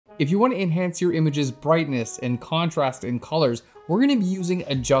if you want to enhance your image's brightness and contrast and colors, we're going to be using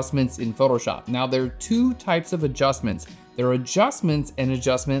adjustments in Photoshop. Now, there are two types of adjustments. There are adjustments and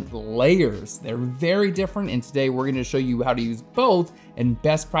adjustment layers. They're very different, and today we're going to show you how to use both and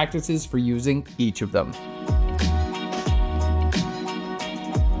best practices for using each of them.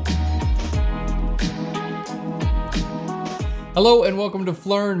 Hello and welcome to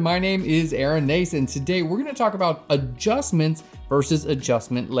PHLEARN. My name is Aaron Nason. Today we're going to talk about adjustments versus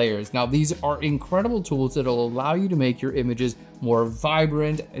adjustment layers. Now, these are incredible tools that will allow you to make your images more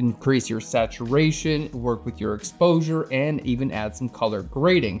vibrant, increase your saturation, work with your exposure, and even add some color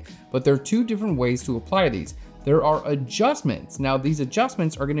grading. But there are two different ways to apply these. There are adjustments. Now, these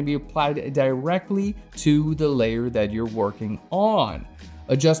adjustments are going to be applied directly to the layer that you're working on.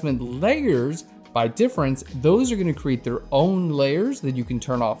 Adjustment layers, by difference, those are going to create their own layers that you can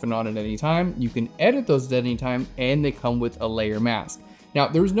turn off and on at any time. You can edit those at any time, and they come with a layer mask. Now,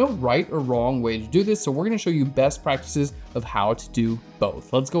 there's no right or wrong way to do this, so we're going to show you best practices of how to do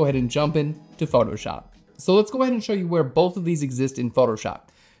both. Let's go ahead and jump into Photoshop. So let's go ahead and show you where both of these exist in Photoshop.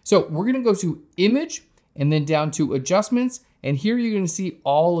 So we're going to go to Image and then down to Adjustments, and here you're going to see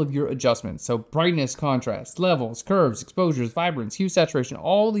all of your adjustments. So brightness, contrast, levels, curves, exposures, vibrance, hue, saturation,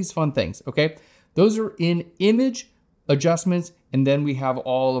 all these fun things, okay? Those are in Image, Adjustments, and then we have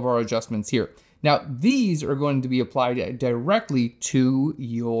all of our adjustments here. Now, these are going to be applied directly to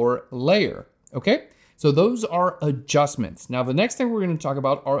your layer, okay? So those are adjustments. Now, the next thing we're going to talk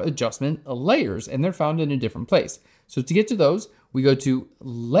about are adjustment layers, and they're found in a different place. So to get to those, we go to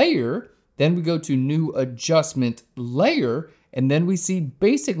Layer, then we go to New Adjustment Layer, and then we see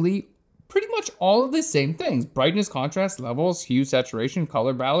basically pretty much all of the same things: brightness, contrast, levels, hue, saturation,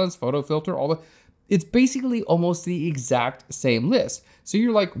 color balance, photo filter, all the. It's basically almost the exact same list. So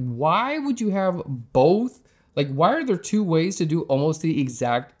you're like, why would you have both? Like, why are there two ways to do almost the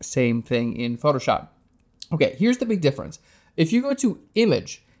exact same thing in Photoshop? Okay, here's the big difference. If you go to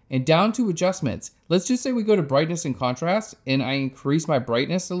Image and down to Adjustments, let's just say we go to brightness and contrast, and I increase my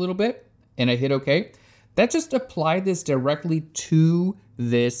brightness a little bit and I hit OK. That just applied this directly to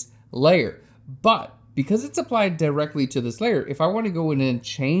this layer. But because it's applied directly to this layer, if I want to go in and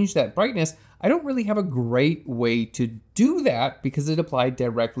change that brightness, I don't really have a great way to do that because it applied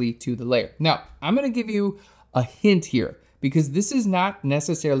directly to the layer. Now, I'm going to give you a hint here, because this is not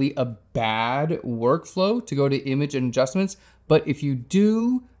necessarily a bad workflow to go to Image and Adjustments, but if you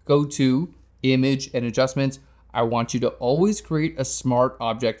do go to Image and Adjustments, I want you to always create a smart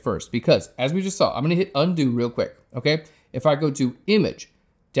object first, because as we just saw, I'm going to hit undo real quick, okay? If I go to Image,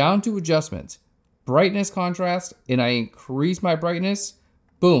 down to Adjustments, brightness, contrast, and I increase my brightness,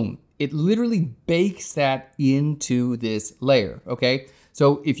 boom, it literally bakes that into this layer, okay?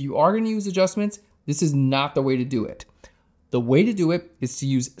 So if you are going to use adjustments, this is not the way to do it. The way to do it is to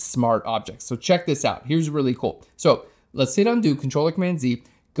use smart objects. So check this out. Here's really cool. So let's hit undo, Control-Command-Z,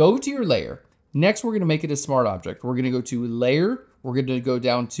 go to your layer. Next, we're going to make it a smart object. We're going to go to Layer, we're going to go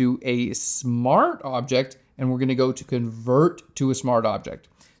down to a smart object, and we're going to go to Convert to a smart object.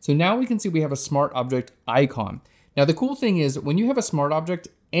 So now we can see we have a smart object icon. Now, the cool thing is when you have a smart object,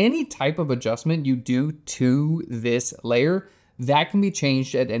 any type of adjustment you do to this layer, that can be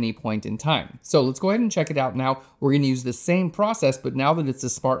changed at any point in time. So let's go ahead and check it out now. We're going to use the same process, but now that it's a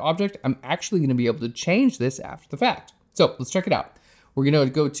smart object, I'm actually going to be able to change this after the fact. So let's check it out. We're going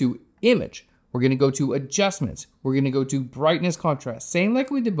to go to Image. We're going to go to Adjustments. We're going to go to Brightness, Contrast. Same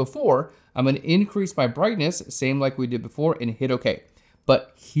like we did before. I'm going to increase my brightness, same like we did before, and hit OK.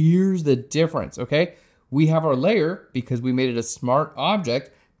 But here's the difference, okay? We have our layer because we made it a smart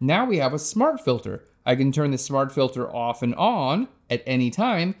object. Now we have a smart filter. I can turn the smart filter off and on at any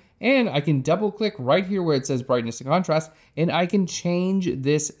time, and I can double click right here where it says brightness and contrast, and I can change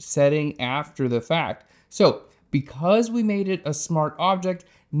this setting after the fact. So because we made it a smart object,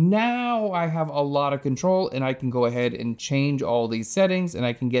 now I have a lot of control, and I can go ahead and change all these settings, and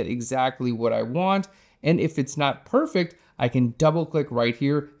I can get exactly what I want. And if it's not perfect, I can double click right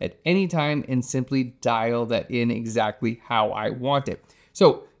here at any time and simply dial that in exactly how I want it.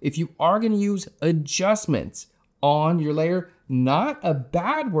 So if you are going to use adjustments on your layer, not a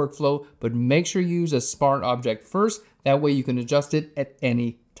bad workflow, but make sure you use a smart object first. That way you can adjust it at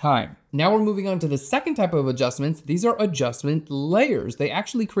any time. Now we're moving on to the second type of adjustments. These are adjustment layers. They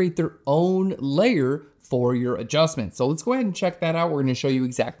actually create their own layer for your adjustments. So let's go ahead and check that out. We're going to show you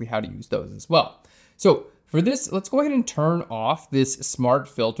exactly how to use those as well. So for this, let's go ahead and turn off this smart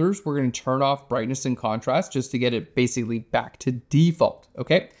filters. We're going to turn off brightness and contrast just to get it basically back to default,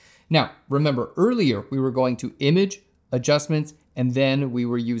 okay? Now, remember earlier we were going to Image, Adjustments, and then we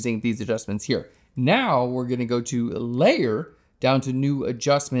were using these adjustments here. Now we're going to go to Layer, down to new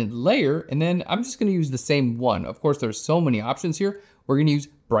adjustment layer, and then I'm just gonna use the same one. Of course, there's so many options here. We're gonna use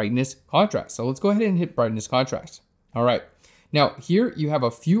brightness contrast. So let's go ahead and hit brightness contrast. All right, now here you have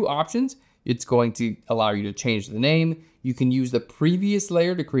a few options. It's going to allow you to change the name. You can use the previous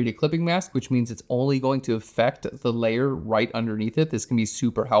layer to create a clipping mask, which means it's only going to affect the layer right underneath it. This can be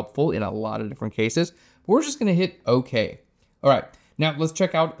super helpful in a lot of different cases. But we're just gonna hit OK. All right, now let's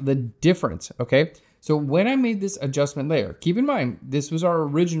check out the difference, okay? So when I made this adjustment layer, keep in mind, this was our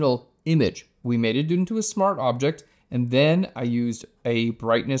original image. We made it into a smart object, and then I used a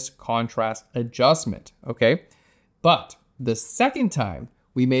brightness contrast adjustment, okay? But the second time,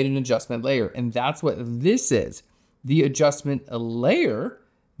 we made an adjustment layer, and that's what this is. The adjustment layer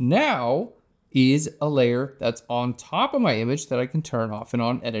now is a layer that's on top of my image that I can turn off and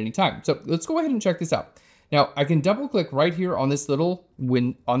on at any time. So let's go ahead and check this out. Now I can double click right here on this little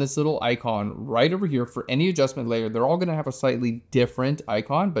icon right over here for any adjustment layer. They're all gonna have a slightly different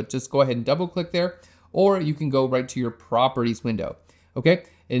icon, but just go ahead and double click there, or you can go right to your properties window, okay?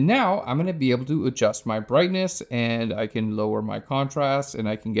 And now I'm gonna be able to adjust my brightness, and I can lower my contrast, and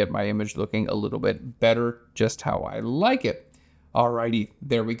I can get my image looking a little bit better just how I like it. Alrighty,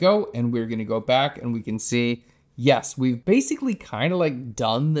 there we go. And we're gonna go back and we can see, yes, we've basically kind of like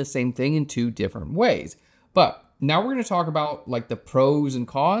done the same thing in two different ways. But now we're gonna talk about like the pros and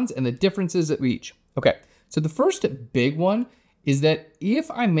cons and the differences of each. Okay, so the first big one is that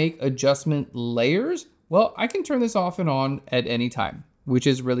if I make adjustment layers, well, I can turn this off and on at any time, which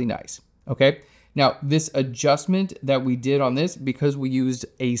is really nice, okay? Now, this adjustment that we did on this, because we used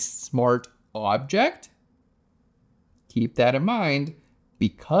a smart object, keep that in mind,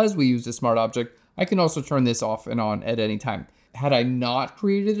 because we used a smart object, I can also turn this off and on at any time. Had I not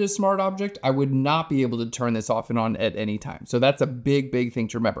created a smart object, I would not be able to turn this off and on at any time. So that's a big, big thing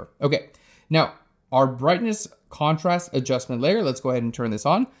to remember. Okay, now our brightness contrast adjustment layer, let's go ahead and turn this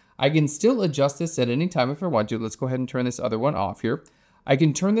on. I can still adjust this at any time if I want to. Let's go ahead and turn this other one off here. I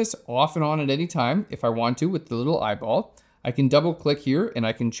can turn this off and on at any time if I want to with the little eyeball. I can double click here and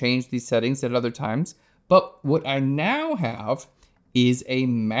I can change these settings at other times. But what I now have is a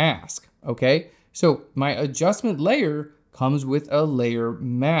mask, okay? So my adjustment layer comes with a layer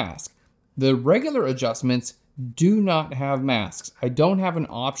mask. The regular adjustments do not have masks. I don't have an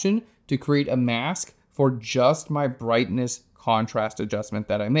option to create a mask for just my brightness contrast adjustment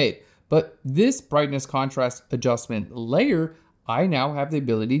that I made. But this brightness contrast adjustment layer, I now have the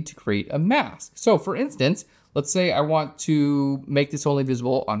ability to create a mask. So for instance, let's say I want to make this only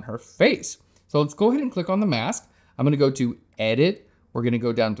visible on her face. So let's go ahead and click on the mask. I'm gonna go to edit. We're gonna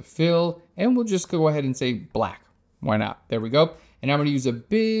go down to fill, and we'll just go ahead and say black. Why not? There we go. And I'm gonna use a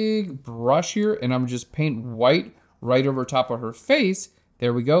big brush here, and I'm gonna just paint white right over top of her face.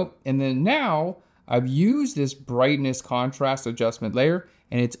 There we go. And then now I've used this brightness contrast adjustment layer,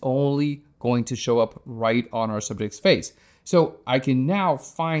 and it's only going to show up right on our subject's face. So I can now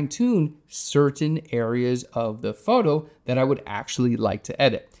fine tune certain areas of the photo that I would actually like to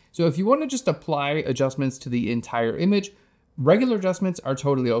edit. So if you want to just apply adjustments to the entire image, regular adjustments are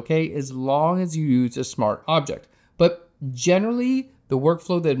totally okay as long as you use a smart object. But generally, the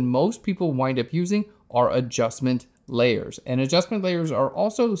workflow that most people wind up using are adjustment layers. And adjustment layers are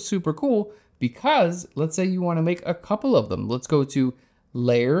also super cool because let's say you want to make a couple of them. Let's go to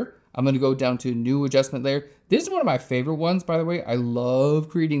layer. I'm going to go down to new adjustment layer. This is one of my favorite ones, by the way. I love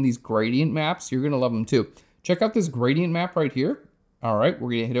creating these gradient maps. You're going to love them too. Check out this gradient map right here. All right, we're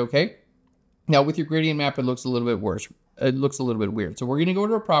going to hit OK. Now with your gradient map, it looks a little bit worse. It looks a little bit weird. So we're going to go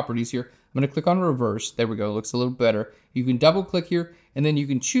to our properties here. I'm going to click on reverse. There we go. It looks a little better. You can double click here and then you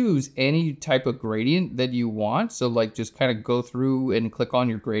can choose any type of gradient that you want. So like just kind of go through and click on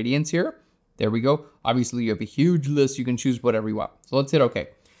your gradients here. There we go. Obviously you have a huge list. You can choose whatever you want. So let's hit OK.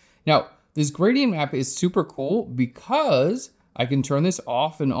 Now this gradient map is super cool because I can turn this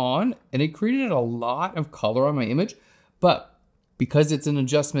off and on, and it created a lot of color on my image. But because it's an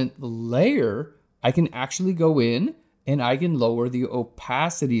adjustment layer, I can actually go in and I can lower the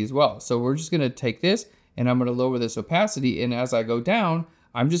opacity as well. So we're just gonna take this and I'm gonna lower this opacity. And as I go down,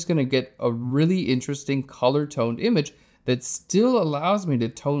 I'm just gonna get a really interesting color toned image that still allows me to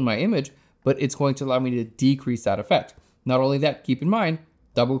tone my image, but it's going to allow me to decrease that effect. Not only that, keep in mind,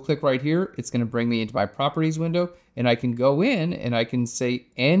 double click right here, it's gonna bring me into my properties window, and I can go in and I can say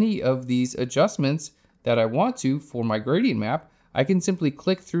any of these adjustments that I want to for my gradient map. I can simply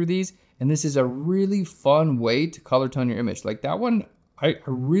click through these, and this is a really fun way to color tone your image. Like that one, I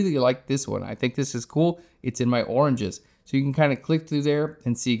really like this one. I think this is cool. It's in my oranges. So you can kind of click through there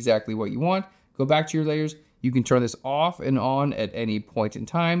and see exactly what you want. Go back to your layers. You can turn this off and on at any point in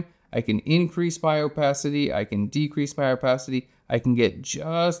time. I can increase my opacity, I can decrease my opacity, I can get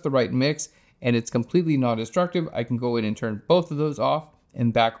just the right mix, and it's completely non-destructive. I can go in and turn both of those off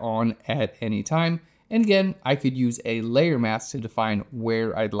and back on at any time. And again, I could use a layer mask to define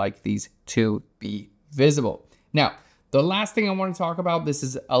where I'd like these to be visible. Now, the last thing I want to talk about, this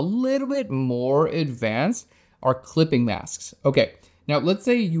is a little bit more advanced, are clipping masks. Okay, now let's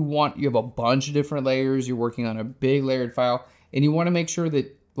say you have a bunch of different layers, you're working on a big layered file, and you want to make sure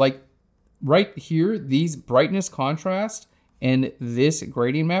that, like right here, these brightness, contrast, and this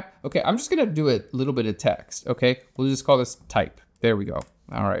gradient map. Okay, I'm just gonna do a little bit of text, okay? We'll just call this type. There we go.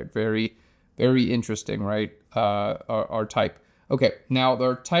 All right, very, very interesting, right? Our type. Okay, now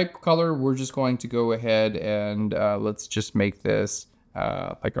our type color, we're just going to go ahead and let's just make this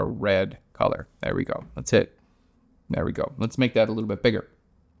like a red color. There we go. That's it. There we go. Let's make that a little bit bigger.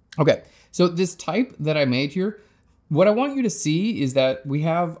 Okay, so this type that I made here, what I want you to see is that we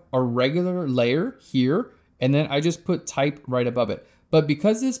have a regular layer here, and then I just put type right above it. But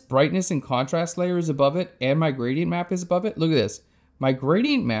because this brightness and contrast layer is above it and my gradient map is above it, look at this. My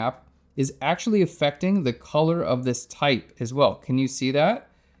gradient map is actually affecting the color of this type as well. Can you see that?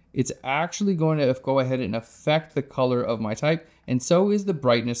 It's actually going to go ahead and affect the color of my type, and so is the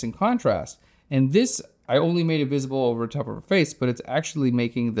brightness and contrast. And this, I only made it visible over the top of her face, but it's actually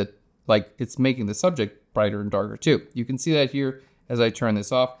making the, it's making the subject brighter and darker too. You can see that here as I turn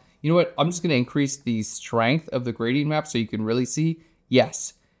this off. You know what? I'm just gonna increase the strength of the gradient map so you can really see,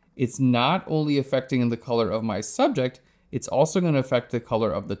 yes, it's not only affecting the color of my subject, it's also gonna affect the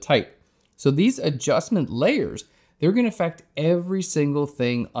color of the type. So these adjustment layers, they're gonna affect every single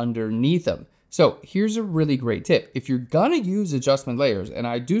thing underneath them. So here's a really great tip. If you're gonna use adjustment layers, and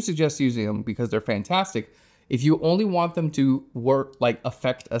I do suggest using them because they're fantastic, if you only want them to work,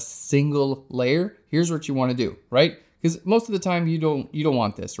 affect a single layer, here's what you wanna do, right? Because most of the time you don't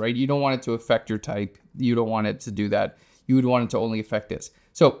want this, right? You don't want it to affect your type. You don't want it to do that. You would want it to only affect this.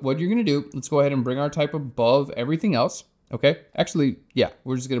 So what you're gonna do, let's go ahead and bring our type above everything else, okay? Actually, yeah,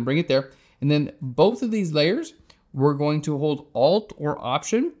 we're just gonna bring it there. And then both of these layers, we're going to hold Alt or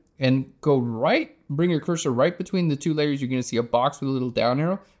Option and go right, bring your cursor right between the two layers. You're gonna see a box with a little down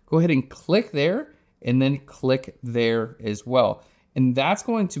arrow. Go ahead and click there and then click there as well. And that's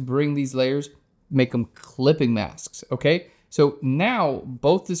going to bring these layers, make them clipping masks, okay? So now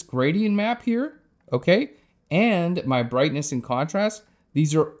both this gradient map here, okay, and my brightness and contrast,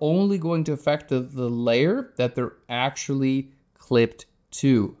 these are only going to affect the layer that they're actually clipped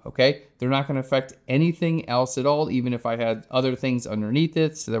to, okay? They're not gonna affect anything else at all, even if I had other things underneath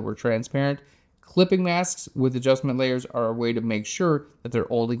it so that were transparent. Clipping masks with adjustment layers are a way to make sure that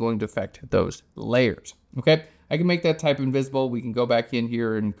they're only going to affect those layers, okay? I can make that type invisible. We can go back in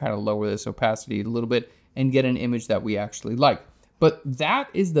here and kind of lower this opacity a little bit and get an image that we actually like. But that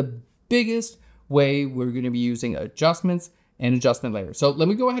is the biggest way we're gonna be using adjustments and adjustment layers. So let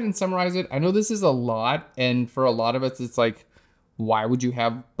me go ahead and summarize it. I know this is a lot, and for a lot of us, it's like, why would you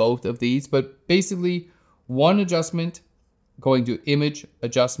have both of these? But basically, one adjustment, going to image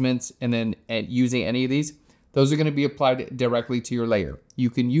adjustments, and then using any of these, those are gonna be applied directly to your layer. You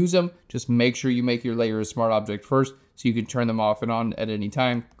can use them, just make sure you make your layer a smart object first so you can turn them off and on at any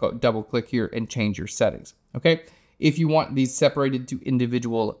time. Go double click here and change your settings, okay? If you want these separated to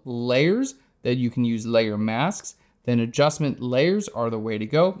individual layers, then you can use layer masks, then adjustment layers are the way to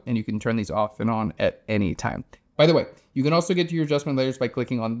go, and you can turn these off and on at any time. By the way, you can also get to your adjustment layers by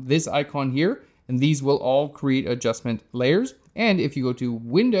clicking on this icon here, and these will all create adjustment layers. And if you go to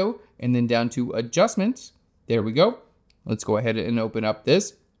Window and then down to Adjustments, there we go. Let's go ahead and open up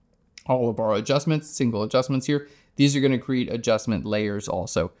this. All of our adjustments, single adjustments here. These are gonna create adjustment layers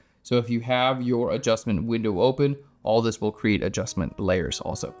also. So if you have your adjustment window open, all this will create adjustment layers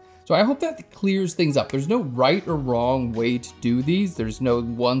also. So I hope that clears things up. There's no right or wrong way to do these. There's no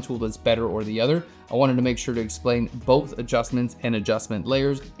one tool that's better or the other. I wanted to make sure to explain both adjustments and adjustment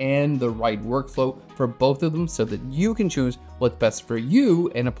layers and the right workflow for both of them so that you can choose what's best for you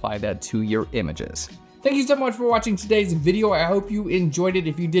and apply that to your images. Thank you so much for watching today's video. I hope you enjoyed it.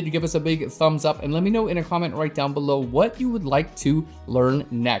 If you did, give us a big thumbs up and let me know in a comment right down below what you would like to learn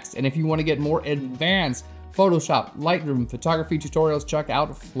next. And if you want to get more advanced Photoshop, Lightroom, photography tutorials, check out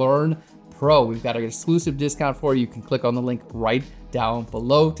PHLEARN Pro. We've got an exclusive discount for you. You can click on the link right down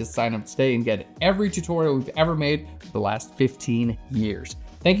below to sign up today and get every tutorial we've ever made for the last 15 years.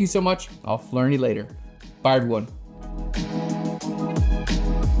 Thank you so much. I'll PHLEARN you later. Bye everyone.